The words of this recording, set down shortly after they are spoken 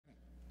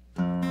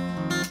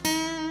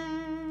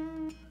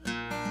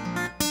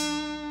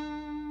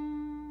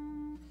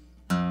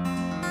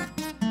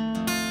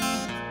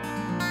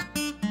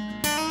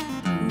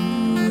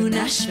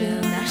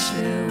Nashville,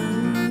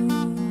 Nashville.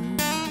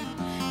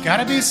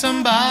 Gotta be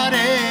somebody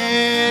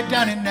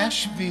down in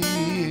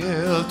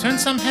Nashville. Turn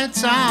some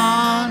heads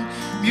on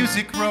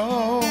Music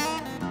Row.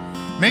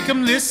 Make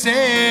them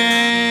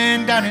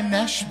listen down in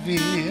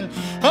Nashville.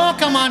 Oh,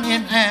 come on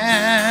in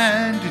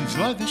and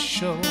enjoy the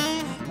show.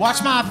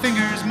 Watch my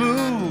fingers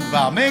move,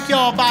 I'll make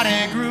your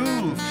body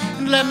groove.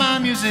 And let my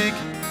music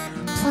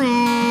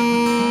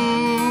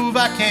prove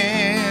I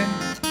can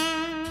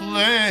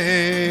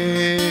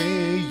play,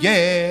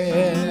 yeah.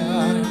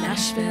 Ooh,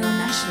 Nashville,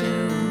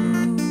 Nashville.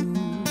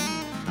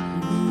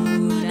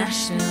 Ooh,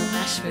 Nashville,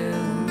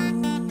 Nashville.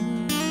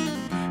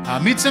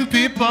 I'll meet some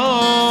people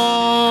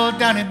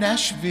down in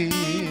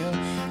Nashville.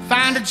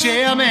 Find a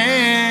jam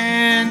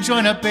and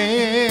join a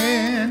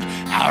band.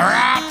 I'll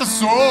write the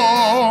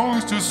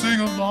songs to sing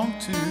along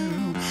to.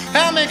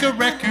 I'll make a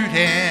record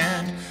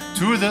and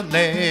tour the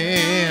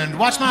land.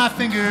 Watch my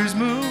fingers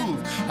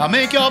move, I'll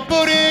make your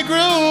booty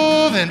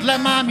groove. And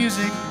let my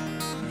music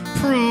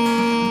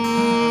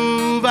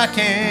prove I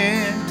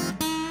can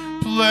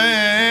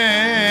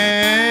play.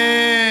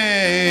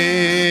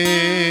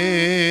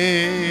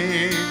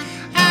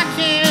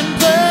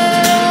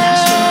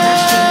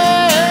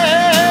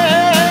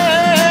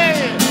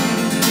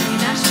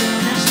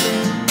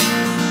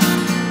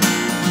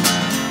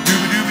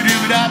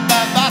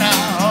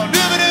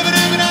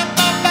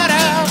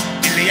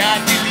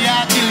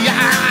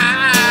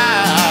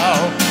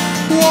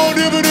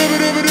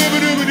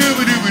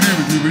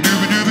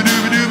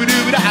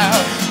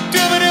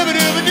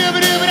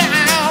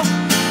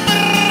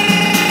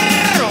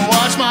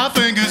 Watch my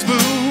fingers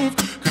move,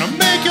 gonna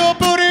make your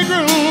booty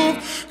groove,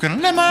 gonna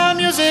let my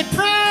music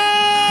prove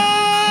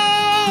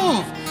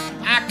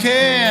I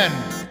can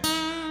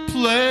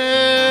play.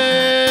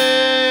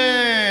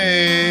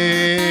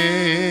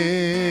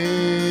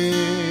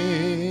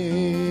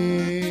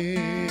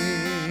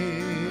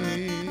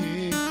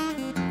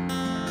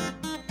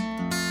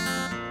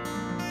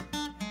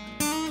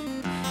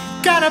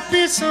 Gotta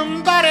be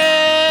somebody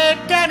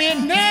down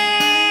in Nashville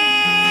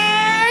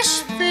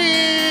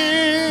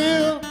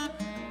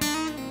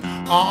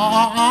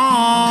on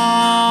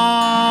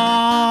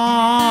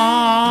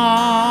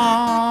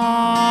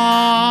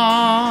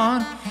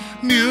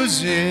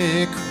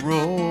Music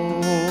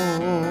Row.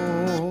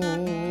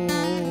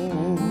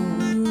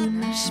 Ooh,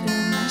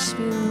 Nashville,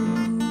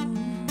 Nashville.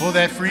 Oh,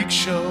 that freak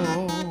show.